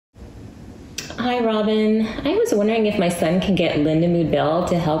Hi, Robin. I was wondering if my son can get Linda Mood Bell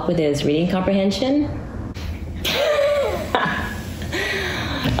to help with his reading comprehension.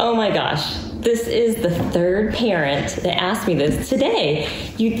 Oh my gosh. This is the third parent that asked me this today.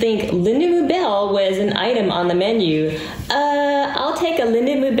 You'd think Linda Mood Bell was an item on the menu. I'll take a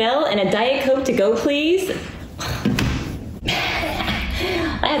Linda Mood Bell and a Diet Coke to go, please.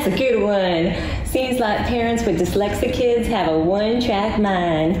 That's a good one. Seems like parents with dyslexic kids have a one-track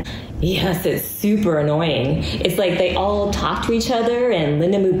mind. Yes, it's super annoying. It's like they all talk to each other and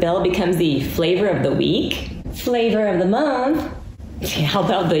Linda Mood Bell becomes the flavor of the week, flavor of the month. How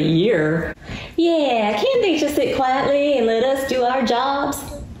about the year? Yeah, can't they just sit quietly and let us do our jobs?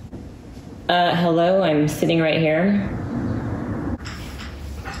 Hello, I'm sitting right here.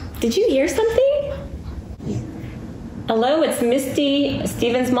 Did you hear something? Hello, it's Misty,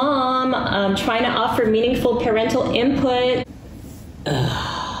 Steven's mom. I'm trying to offer meaningful parental input.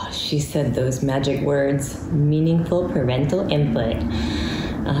 She said those magic words, meaningful parental input.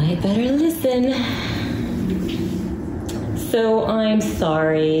 I better listen. So I'm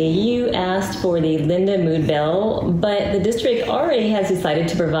sorry, you asked for the Linda Mood Bell, but the district already has decided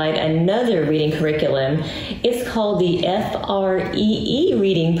to provide another reading curriculum. It's called the FREE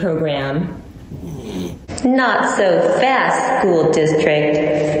reading program. Not so fast, school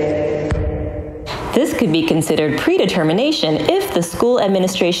district. This could be considered predetermination if the school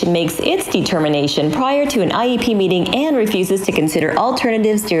administration makes its determination prior to an IEP meeting and refuses to consider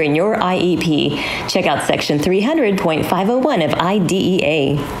alternatives during your IEP. Check out Section 300.501 of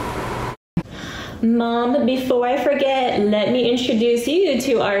IDEA. Mom, before I forget, let me introduce you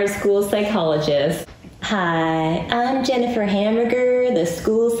to our school psychologist. Hi, I'm Jennifer Hamburger, the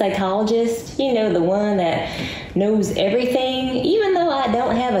school psychologist. You know, the one that knows everything, even though I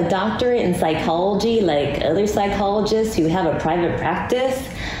don't have a doctorate in psychology like other psychologists who have a private practice.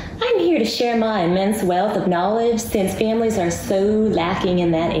 I'm here to share my immense wealth of knowledge since families are so lacking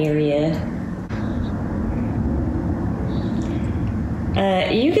in that area.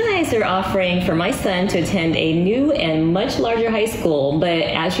 You guys are offering for my son to attend a new and much larger high school, but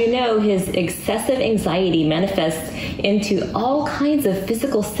as you know, his excessive anxiety manifests into all kinds of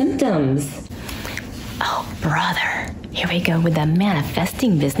physical symptoms. Oh, brother, here we go with the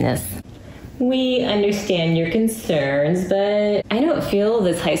manifesting business. We understand your concerns, but I don't feel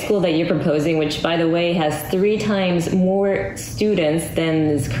this high school that you're proposing, which by the way has 3 times more students than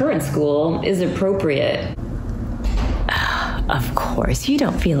this current school, is appropriate. Of course, you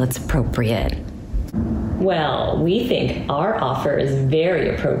don't feel it's appropriate. Well, we think our offer is very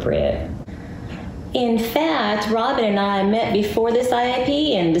appropriate. In fact, Robin and I met before this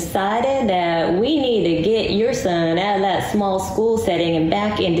IEP and decided that we need to get your son out of that small school setting and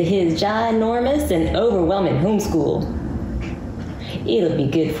back into his ginormous and overwhelming homeschool. It'll be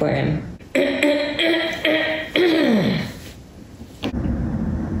good for him.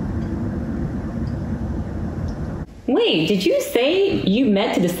 Wait, did you say you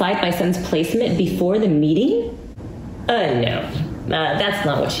met to decide my son's placement before the meeting? No, that's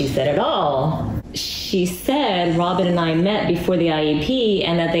not what she said at all. She said Robin and I met before the IEP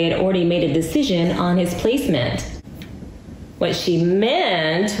and that they had already made a decision on his placement. What she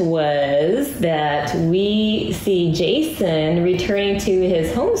meant was that we see Jason returning to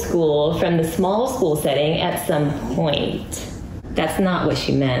his homeschool from the small school setting at some point. That's not what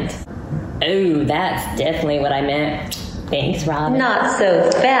she meant. Oh, that's definitely what I meant. Thanks, Robin. Not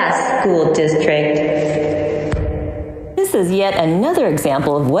so fast, school district. This is yet another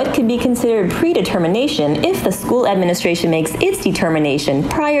example of what could be considered predetermination if the school administration makes its determination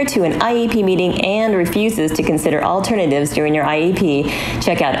prior to an IEP meeting and refuses to consider alternatives during your IEP.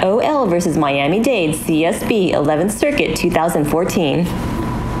 Check out OL versus Miami-Dade, CSB, 11th Circuit, 2014.